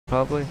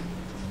probably.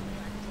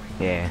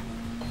 Yeah.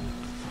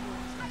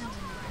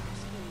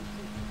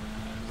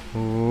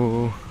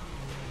 Ooh.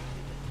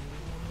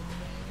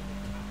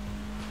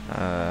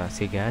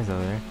 See guys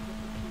over there.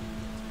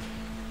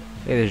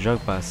 Hey, there's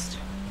drug bust.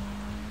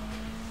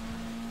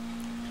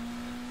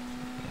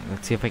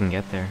 Let's see if I can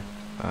get there.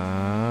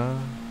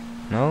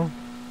 No?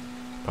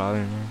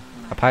 Probably not.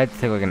 I'll probably have to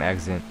take like an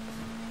exit.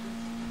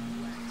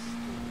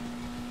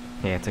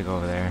 Yeah, to go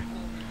over there.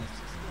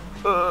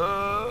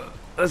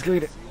 Let's go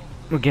get it.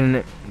 We're getting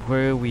it.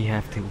 Where we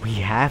have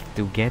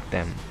to get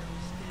them.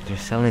 They're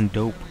selling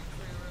dope.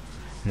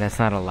 And that's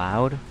not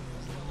allowed.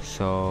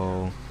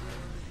 So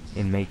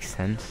it makes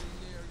sense.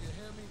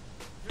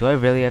 Do I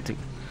really have to?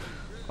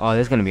 Oh,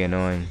 this is gonna be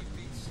annoying.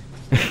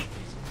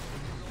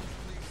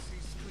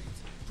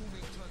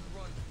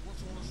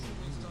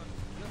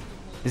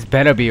 This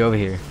better be over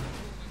here.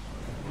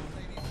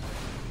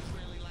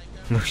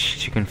 No,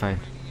 chicken fight.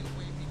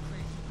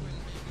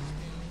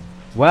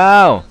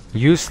 Wow,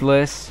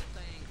 useless.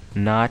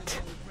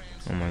 Not.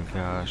 Oh my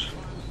gosh,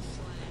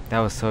 that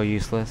was so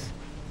useless.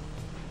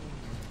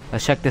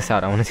 Let's check this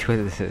out. I want to see what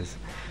this is.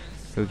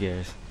 Who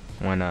cares?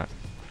 Why not?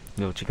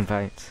 Little chicken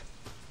fights.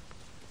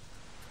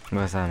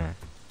 What's that, man?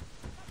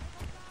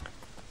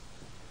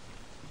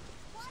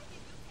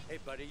 Hey,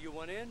 buddy, you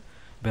want in?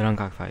 Bet on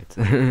cockfights.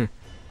 I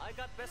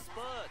got best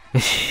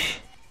bud.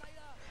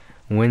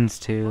 Wins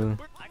too.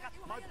 I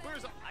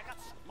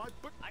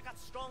got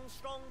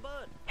strong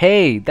bud.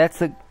 Hey,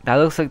 that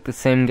looks like the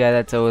same guy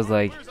that's always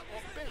like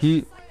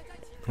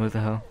what the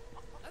hell?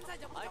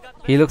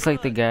 He looks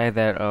like the guy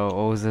that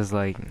always is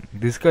like,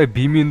 this guy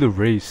beat me in the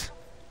race,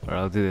 or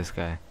I'll do this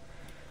guy.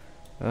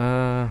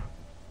 How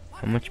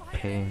much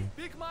pay?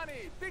 Big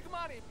money, big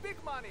money,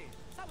 big money.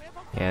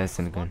 Yeah, that's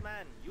not good.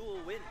 Man, you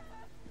will win.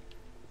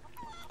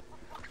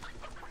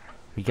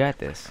 We got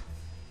this.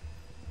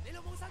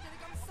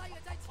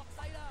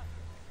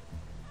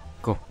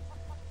 Go.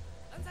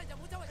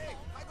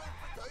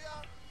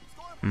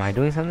 Am I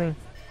doing something?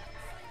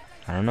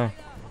 I don't know.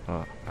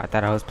 Oh, I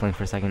thought I was playing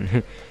for a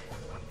second.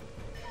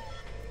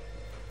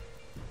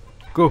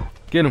 Go,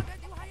 get him.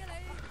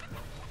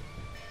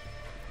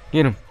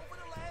 Get him.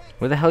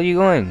 Where the hell are you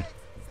going?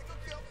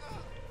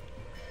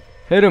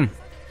 Hit him.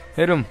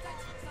 Hit him.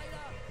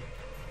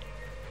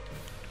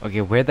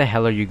 Okay, where the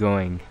hell are you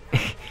going?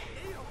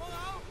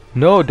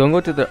 No, don't go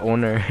to the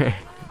owner.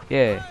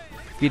 Yeah,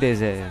 beat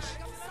his ass.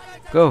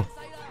 Go.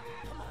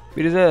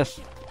 Beat his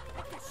ass.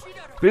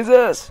 Beat his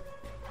ass.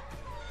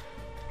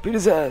 Beat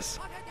his ass.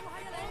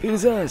 Beat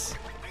his ass.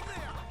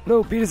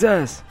 No, beat his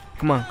ass.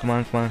 Come on, come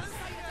on, come on.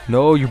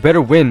 No, you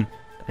better win.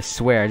 I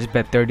swear, I just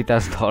bet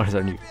 $30,000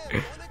 on you.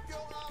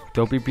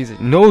 Don't be piece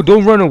of. No,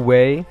 don't run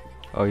away.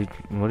 Oh,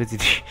 what is he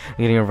doing?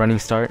 Getting a running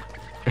start?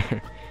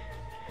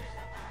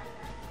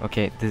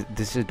 Okay,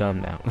 this is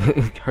dumb now.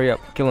 Hurry up,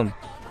 kill him.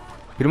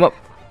 Beat him up.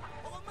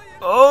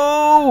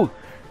 Oh,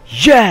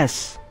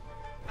 yes!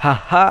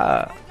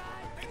 Haha!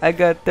 I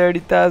got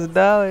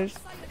 $30,000.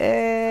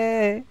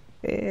 Hey,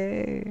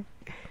 hey.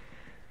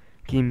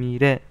 Give me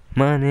that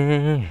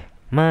money,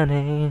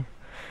 money.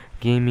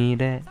 Give me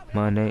that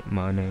money,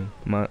 money,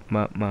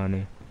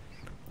 money.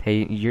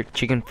 Hey, your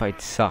chicken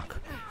fights suck.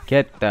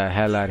 Get the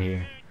hell out of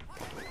here.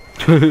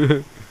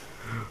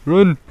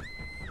 Run.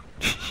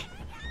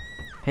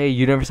 Hey,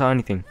 you never saw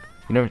anything.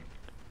 You never.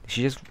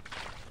 She just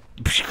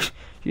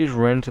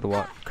ran into the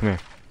wall. Come here.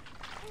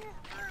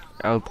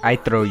 I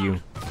throw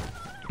you.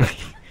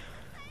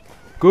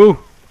 Go.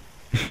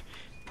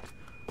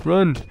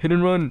 Run. Hit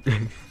and run.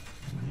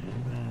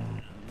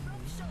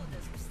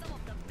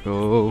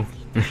 Go.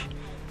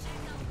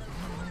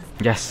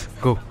 Yes,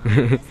 go.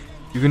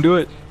 You can do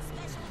it.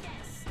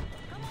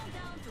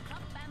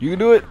 You can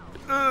do it.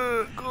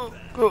 Go,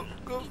 go,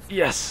 go.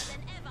 Yes.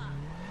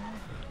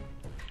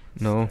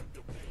 No.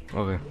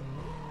 Okay.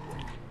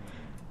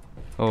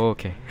 Oh,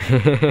 okay.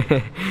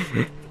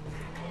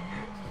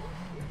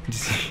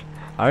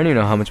 I don't even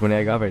know how much money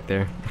I got right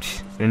there.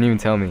 They didn't even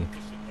tell me.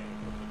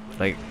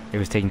 Like, it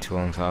was taking too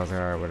long, so I was like,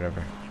 alright,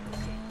 whatever.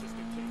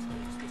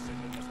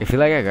 I feel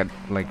like I got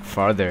like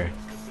farther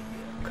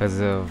because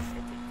of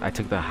I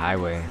took the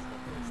highway.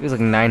 It was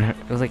like 900.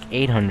 It was like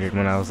 800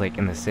 when I was like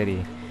in the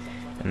city,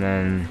 and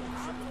then,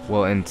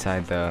 well,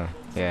 inside the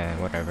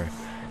whatever.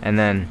 And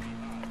then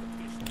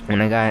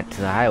when I got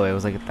to the highway, it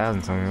was like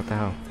 1,000 something. What the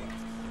hell?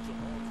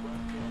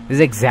 This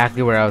is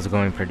exactly where I was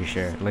going, pretty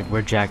sure. Like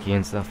where Jackie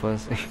and stuff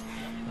was.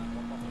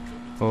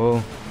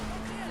 Oh,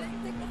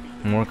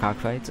 more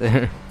cockfights.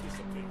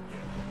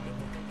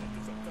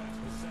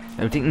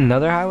 I'm taking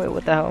another highway.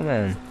 What the hell,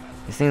 man?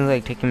 This thing's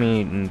like taking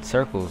me in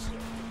circles.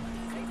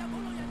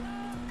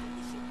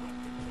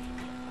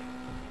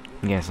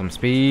 Yeah, some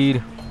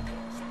speed.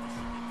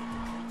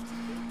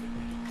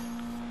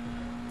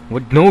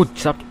 What? No,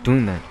 stop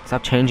doing that.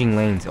 Stop changing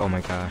lanes. Oh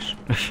my gosh.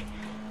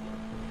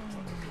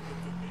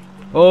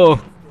 Oh,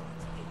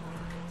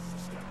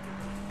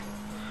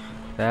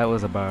 that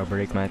was about to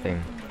break my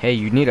thing. Hey,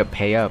 you need to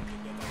pay up.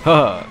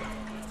 Huh.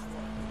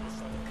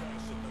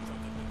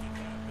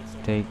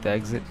 Take the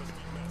exit.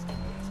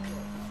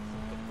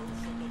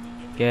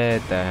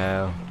 Get the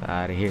hell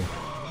out of here.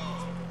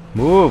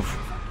 Move.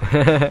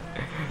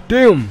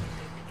 Damn.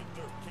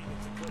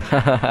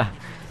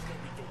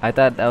 I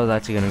thought that was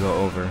actually gonna go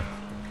over.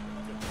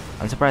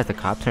 I'm surprised the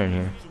cops are in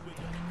here.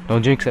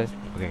 Don't jinx us.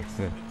 Okay,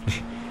 good.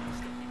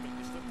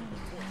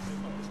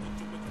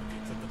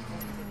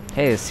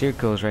 Hey, the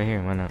circle's right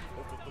here. Why not?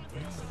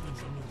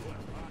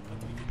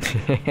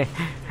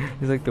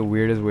 It's like the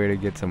weirdest way to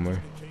get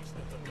somewhere.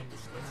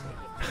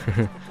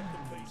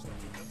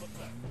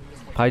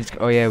 Probably just,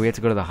 oh yeah, we have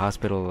to go to the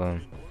hospital.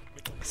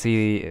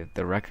 See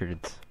the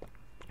records.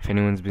 If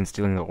anyone's been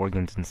stealing the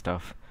organs and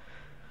stuff.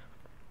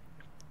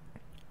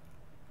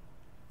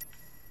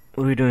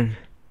 What are we doing?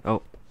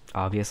 Oh,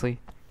 obviously,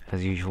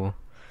 as usual.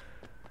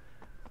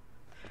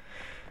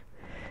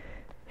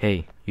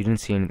 Hey, you didn't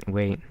see anything.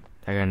 Wait,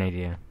 I got an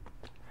idea.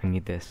 I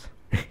need this.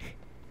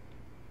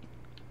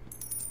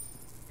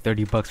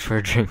 $30 for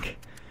a drink.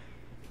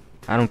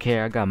 I don't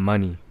care. I got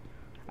money.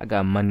 I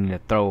got money to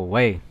throw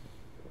away.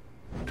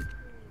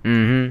 Give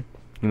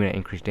me that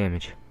increased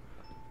damage.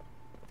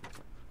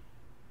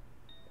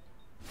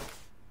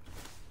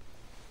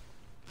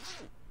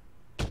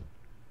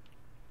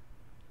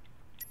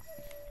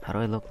 How do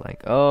I look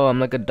like? Oh, I'm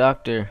like a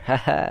doctor.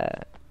 Haha.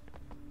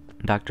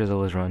 Doctors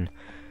always run.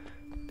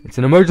 It's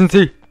an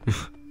emergency.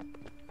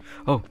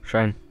 Oh,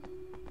 shrine.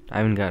 I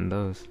haven't gotten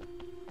those.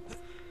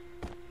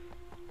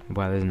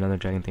 Wow, there's another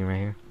dragon thing right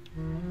here.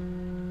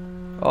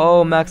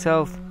 Oh, max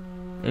health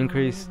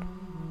increased.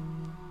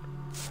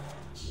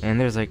 And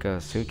there's like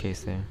a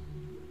suitcase there.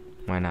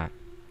 Why not?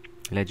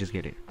 Let's just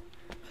get it.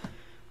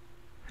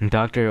 And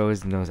doctor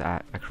always knows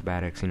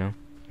acrobatics, you know?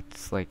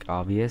 It's like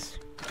obvious,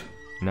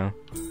 you know?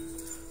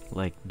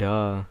 Like,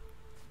 duh.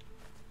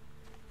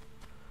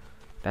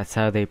 That's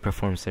how they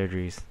perform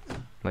surgeries.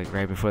 Like,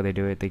 right before they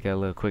do it, they get a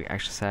little quick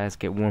exercise,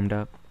 get warmed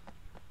up.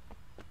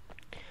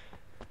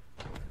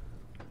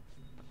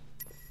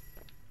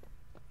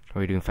 Are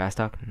we doing fast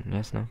talk?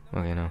 Yes, no?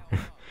 Okay, no.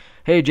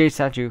 Hey, Jade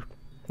statue.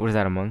 What is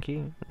that, a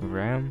monkey? A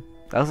ram?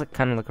 That was like,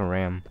 kind of like a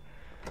ram.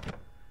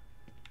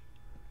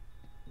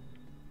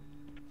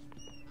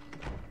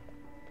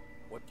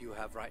 What do you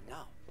have right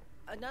now?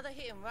 Another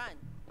hit and run.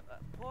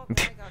 Poor guy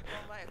got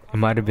thrown by a car. It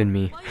might have been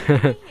me. What are you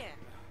doing here?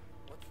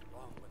 What's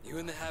wrong with You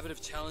in the habit of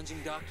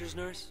challenging doctors,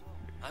 nurse?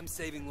 I'm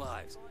saving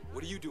lives.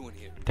 What are you doing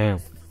here? Damn.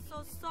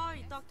 So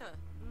sorry, doctor.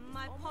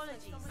 My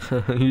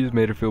apologies. You just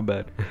made her feel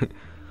bad.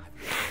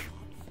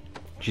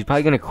 She's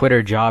probably gonna quit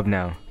her job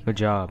now. Good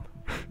job.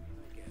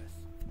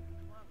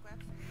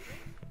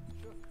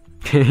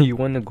 You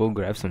wanna go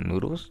grab some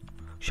noodles?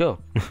 Sure.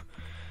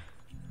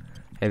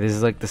 Hey, this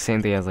is like the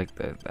same thing as like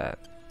that.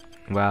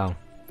 Wow.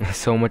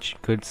 So much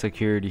good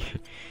security.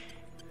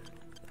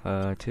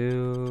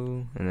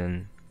 2 and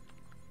then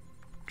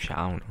I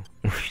don't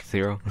know.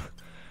 0.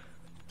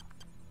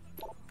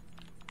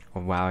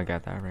 Oh wow, I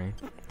got that right.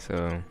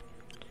 So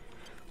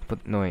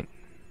but no wait.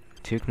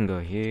 2 can go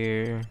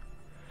here.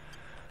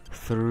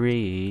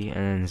 3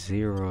 and then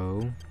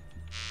 0.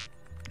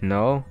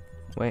 No?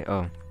 Wait,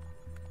 oh.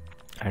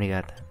 I already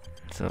got that.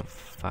 So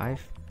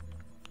 5.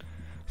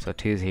 So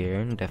 2 is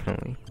here,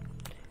 definitely.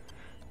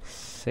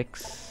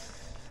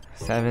 6,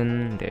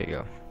 7, there you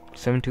go.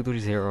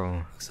 7230.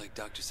 Looks like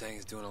Dr. Shen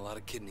is doing a lot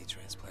of kidney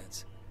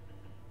transplants.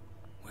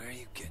 Where are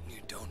you getting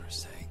your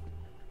donors, Shen?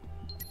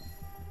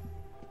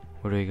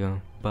 Where do we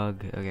go?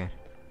 Bug, okay.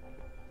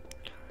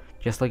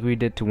 Just like we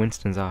did to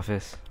Winston's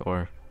office,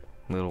 or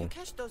little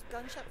Catch those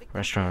gunshot victims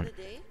restaurant. the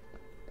other day?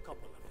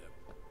 couple of them?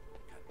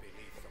 Can't believe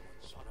someone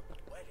shot up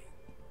a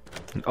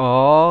wedding.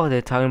 Oh,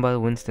 they're talking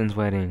about Winston's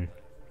wedding.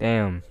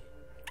 Damn.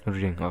 What are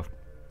we doing? Oh.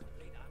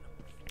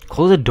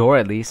 Close the door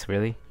at least,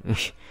 really?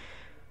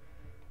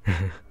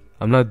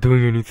 I'm not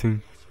doing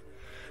anything.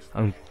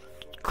 I'm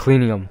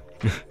cleaning them.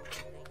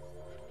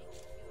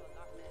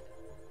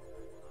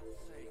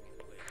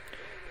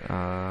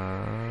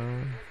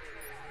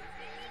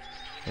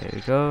 There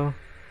we go.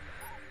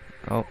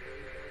 Oh.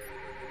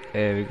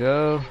 There we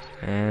go.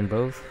 And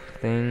both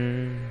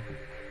things.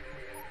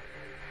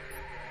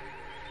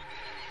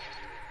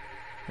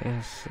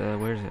 Yes,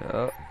 where's it?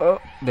 Oh,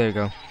 there you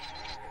go.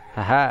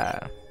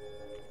 Haha.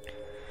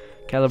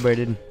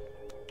 Calibrated.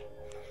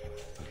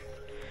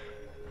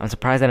 I'm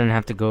surprised I didn't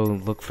have to go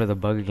look for the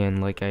bug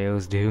again like I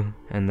always do.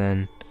 And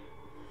then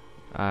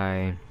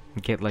I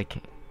get like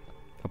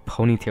a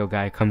ponytail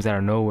guy comes out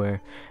of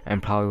nowhere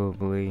and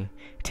probably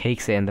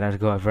takes it, and then I have to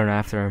go run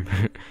after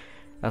him.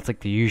 That's like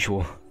the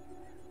usual.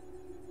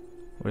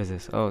 What is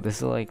this? Oh, this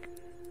is like,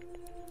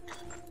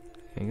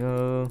 there you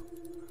go.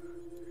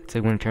 It's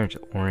like when it turns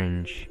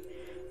orange.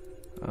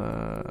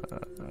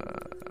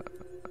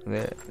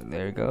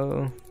 There you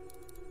go.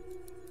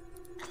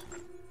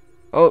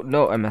 Oh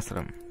no, I messed it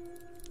up.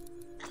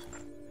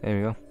 There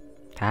we go.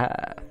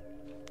 Ha.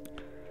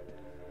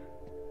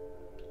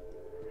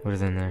 What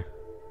is in there?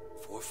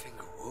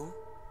 Four-finger woo?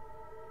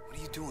 What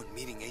are you doing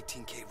meeting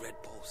 18K Red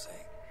Bull, Shen?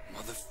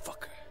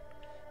 Motherfucker.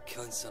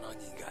 Killing Sun On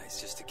Yee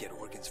guys just to get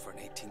organs for an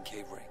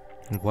 18K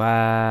ring.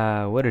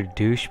 Wow, what a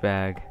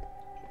douchebag.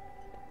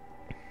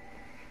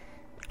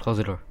 Close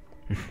the door.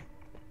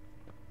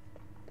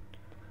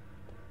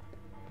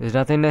 There's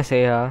nothing to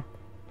say, huh?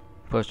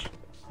 Push.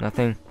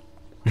 Nothing.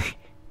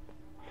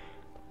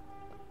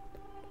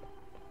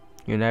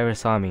 You never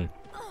saw me.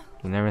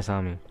 You never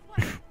saw me.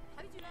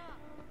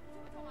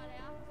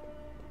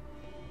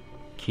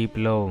 Keep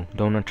low.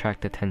 Don't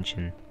attract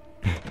attention.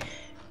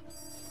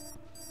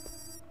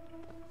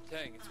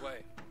 Tang, it's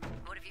Wei.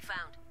 What have you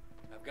found?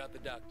 I've got the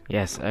doctor.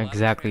 Yes,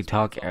 exactly.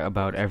 Talk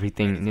about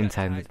everything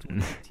inside.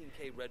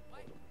 18K Red Bull.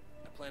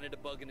 I planted a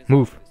bug in his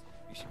Move. office.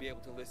 You should be able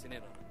to listen in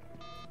on it.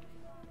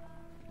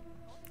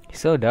 He's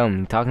so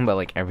dumb. Talking about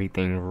like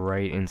everything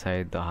right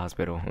inside the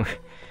hospital.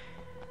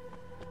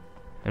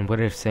 And what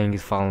if Sang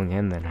is following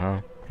him then,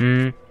 huh?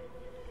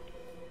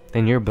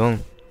 Then you're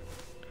boom.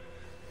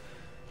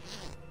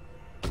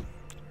 Do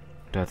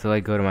I have to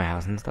like go to my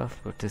house and stuff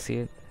to see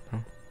it? Huh?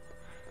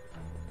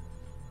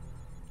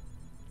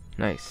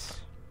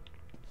 Nice.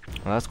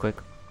 Well, that's quick.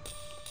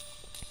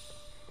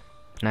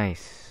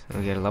 Nice.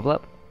 We get a level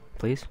up,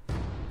 please,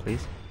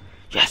 please.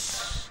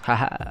 Yes.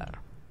 Haha.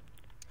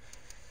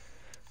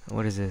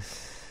 What is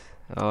this?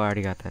 Oh, I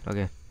already got that.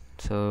 Okay.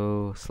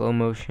 So slow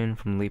motion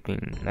from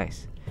leaping.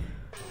 Nice.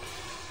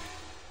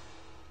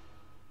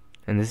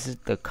 And this is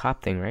the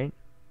cop thing, right?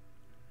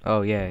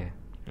 Oh yeah.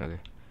 Okay.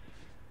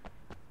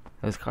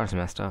 This car's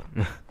messed up.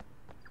 Is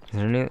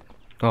there any?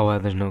 Oh well,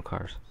 there's no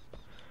cars.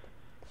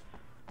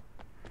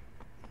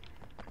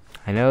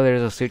 I know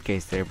there's a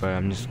suitcase there, but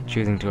I'm just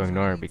choosing to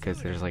ignore it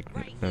because there's like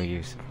no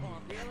use.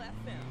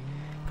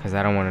 Because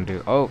I don't want to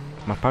do. Oh,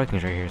 my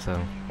parking's right here, so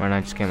why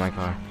not just get my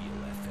car?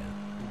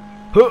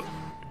 Huh!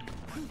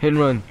 Hit and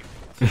run.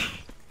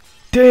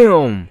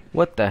 Damn!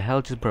 What the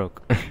hell just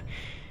broke?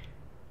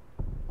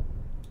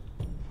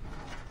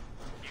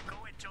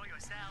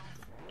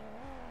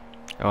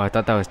 Oh, I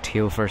thought that was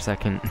Teal for a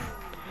second.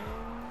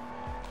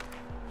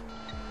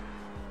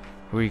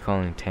 Who are you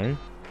calling? Tang?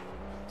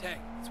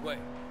 Tang, it's Wei.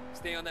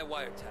 Stay on that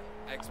wiretap.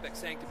 I expect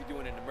Sang to be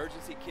doing an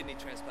emergency kidney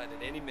transplant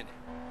at any minute.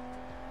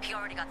 He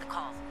already got the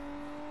call.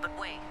 But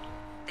wait,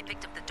 they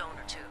picked up the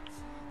donor too.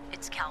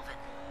 It's Calvin.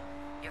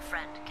 Your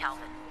friend,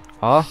 Calvin.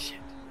 Oh? Shit.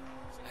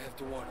 I have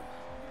to warn him.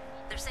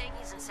 They're saying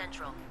he's in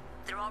Central.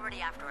 They're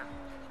already after him.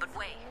 But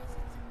wait,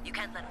 you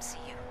can't let him see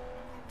you.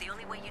 The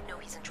only way you know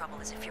he's in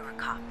trouble is if you're a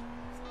cop.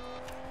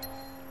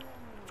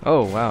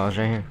 Oh wow, I was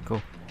right here.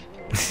 Cool.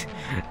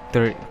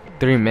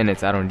 3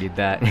 minutes, I don't need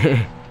that.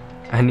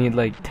 I need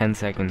like 10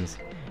 seconds.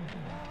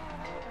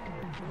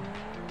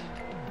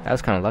 That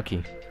was kind of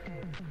lucky.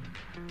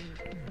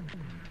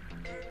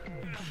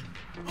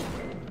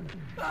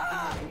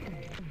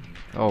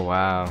 Oh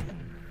wow.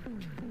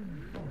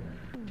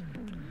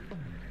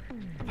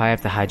 I probably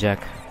have to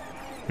hijack.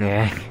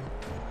 Yeah.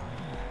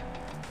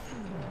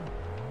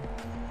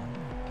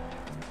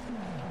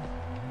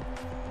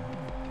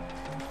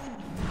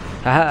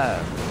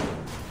 Haha.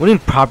 What do you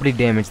mean property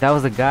damage? That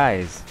was the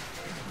guys.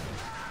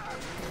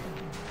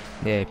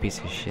 Yeah, piece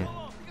of shit.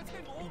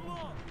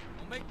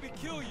 Make me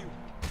kill you.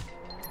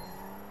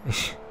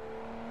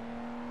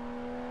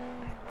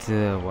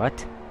 The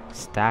what?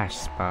 Stash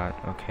spot.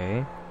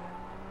 Okay.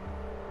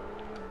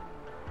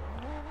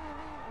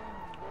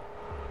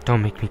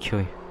 Don't make me kill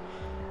you.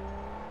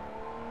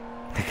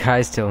 The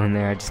guy's still in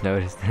there. I just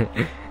noticed.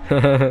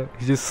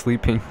 He's just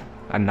sleeping.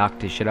 I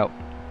knocked his shit out.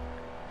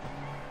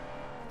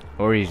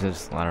 Or he's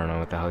just, I don't know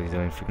what the hell he's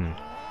doing, freaking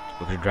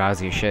looks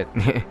drowsy as shit.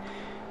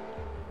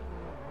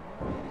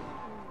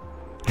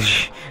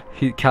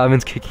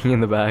 Calvin's kicking in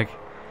the back.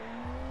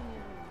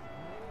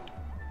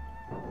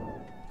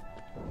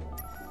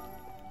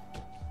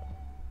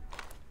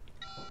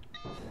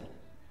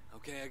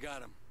 Okay, I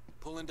got him.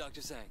 Pull in Dr.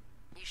 Sang.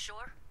 You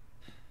sure?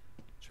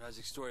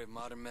 Tragic story of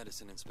modern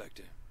medicine,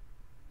 Inspector.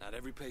 Not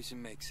every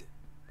patient makes it.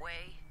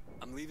 Wei,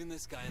 I'm leaving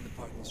this guy in the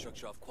parking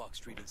structure off Kwok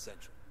Street in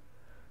Central.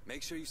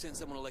 Make sure you send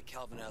someone to let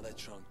Calvin out of that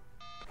trunk.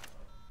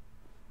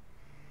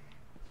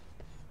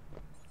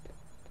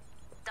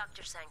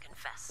 Dr. Shen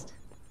confessed.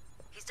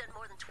 He's done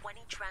more than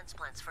 20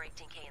 transplants for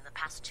 18K in the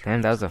past 2 Damn,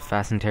 years that was a alone.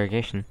 fast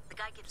interrogation. The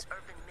guy gives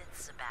urban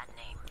myths a bad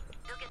name.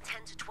 He'll get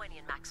 10 to 20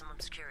 in maximum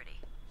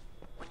security.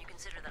 When you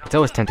consider that It's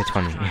always 10 to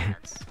 20. I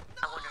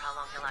wonder how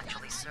long he'll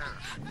actually serve.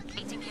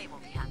 18K will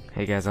be happy.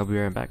 Hey guys, I'll be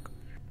right back.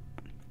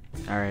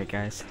 Alright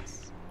guys.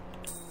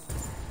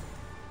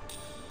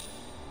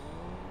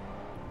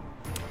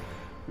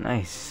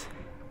 Nice.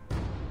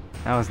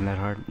 That wasn't that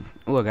hard.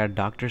 Oh, I got a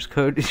doctor's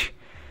code. What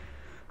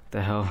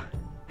the hell?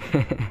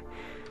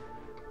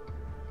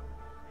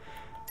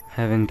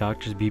 Having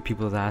doctors beat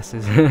people's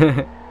asses.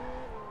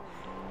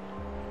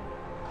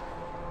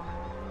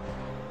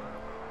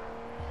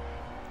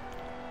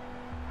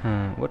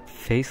 What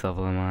face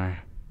level am I?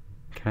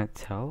 Can I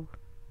tell?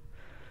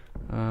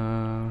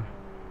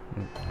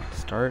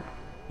 Start?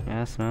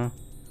 Yes, no?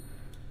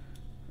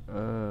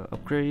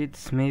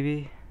 Upgrades,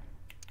 maybe?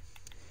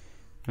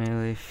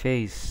 Melee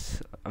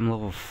face. I'm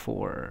level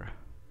 4.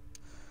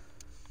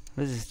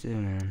 What does this do,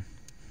 man?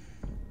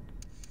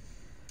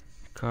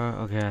 Car.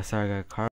 Okay, sorry, I got a car.